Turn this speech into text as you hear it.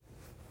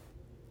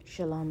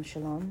Shalom,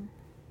 shalom.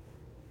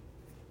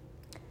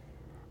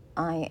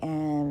 I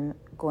am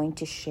going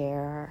to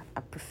share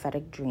a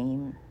prophetic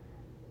dream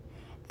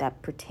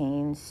that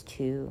pertains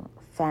to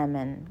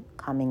famine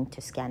coming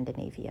to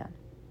Scandinavia.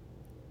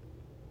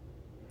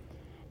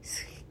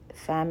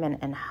 Famine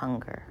and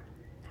hunger,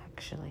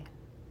 actually.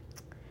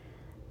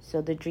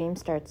 So the dream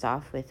starts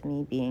off with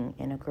me being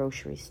in a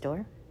grocery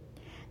store.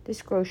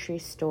 This grocery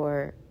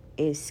store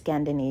is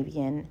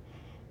Scandinavian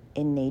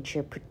in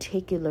nature,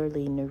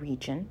 particularly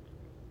Norwegian.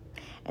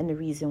 And the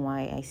reason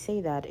why I say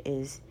that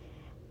is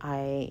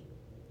I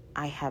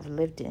have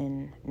lived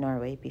in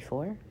Norway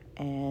before,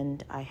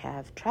 and I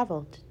have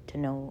traveled to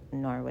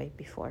Norway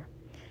before.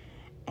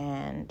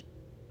 And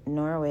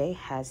Norway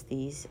has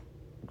these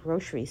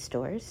grocery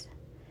stores,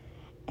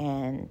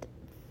 and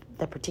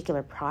the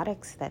particular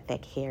products that they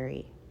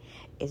carry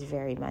is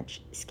very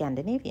much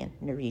Scandinavian,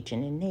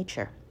 Norwegian in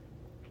nature.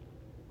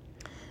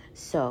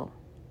 So,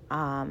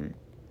 I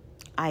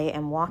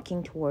am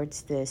walking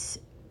towards this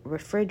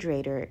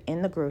refrigerator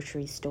in the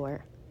grocery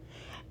store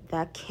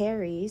that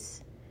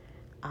carries,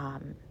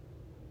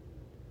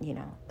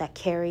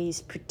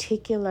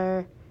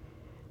 particular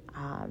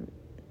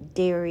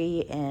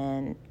dairy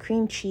and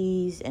cream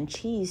cheese and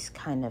cheese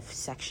kind of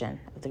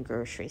section of the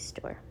grocery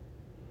store.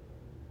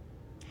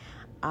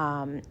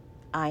 I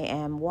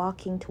am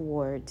walking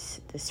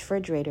towards this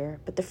refrigerator,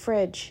 but the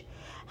fridge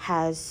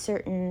has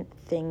certain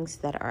things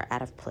that are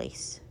out of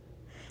place.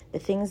 The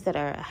things that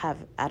are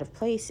out of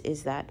place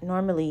is that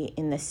normally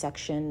in this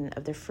section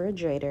of the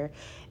refrigerator,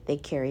 they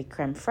carry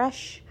creme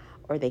fraiche,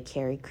 or they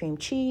carry cream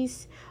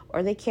cheese,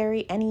 or they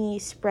carry any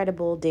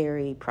spreadable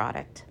dairy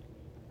product.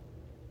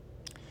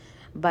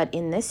 But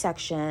in this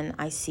section,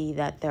 I see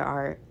that there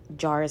are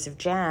jars of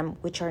jam,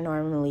 which are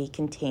normally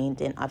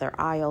contained in other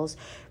aisles,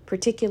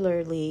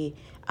 particularly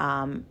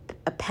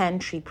a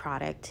pantry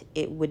product.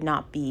 It would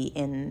not be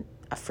in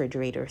a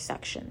refrigerator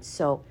section.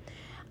 So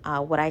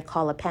what I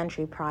call a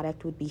pantry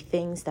product would be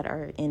things that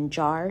are in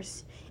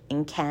jars,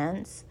 in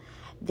cans.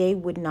 They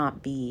would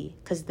not be,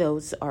 because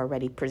those are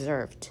already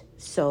preserved,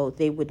 so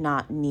they would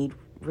not need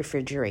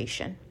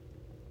refrigeration.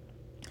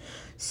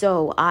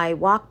 So I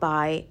walk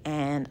by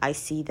and I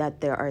see that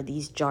there are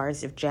these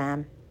jars of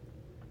jam,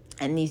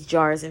 and these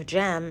jars of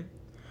jam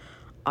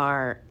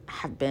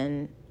have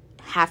been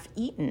half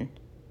eaten.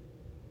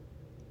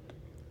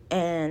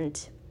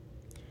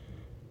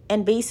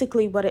 And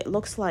basically what it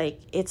looks like,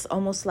 it's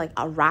almost like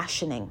a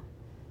rationing.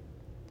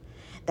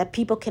 That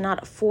people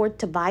cannot afford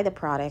to buy the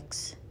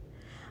products,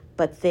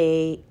 but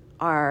they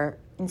are,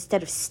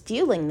 instead of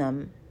stealing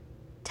them,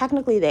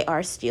 technically they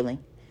are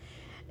stealing.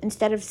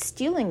 Instead of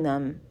stealing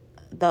them,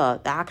 the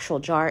actual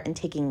jar, and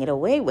taking it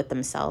away with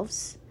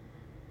themselves,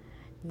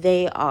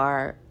 they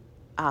are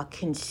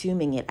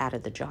consuming it out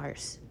of the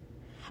jars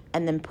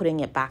and then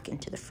putting it back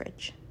into the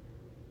fridge.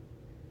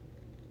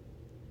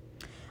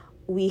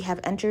 We have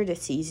entered a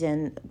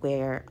season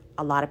where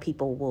a lot of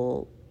people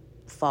will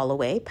fall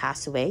away,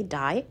 pass away,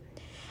 die.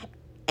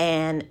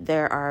 And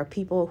there are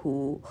people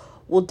who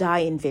will die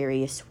in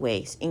various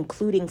ways,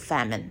 including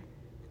famine.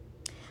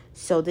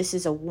 So this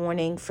is a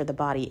warning for the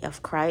body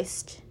of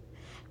Christ,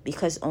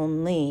 because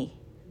only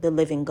the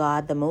living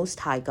God, the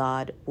Most High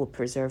God, will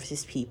preserve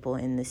his people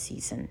in this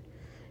season.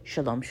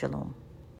 Shalom, shalom.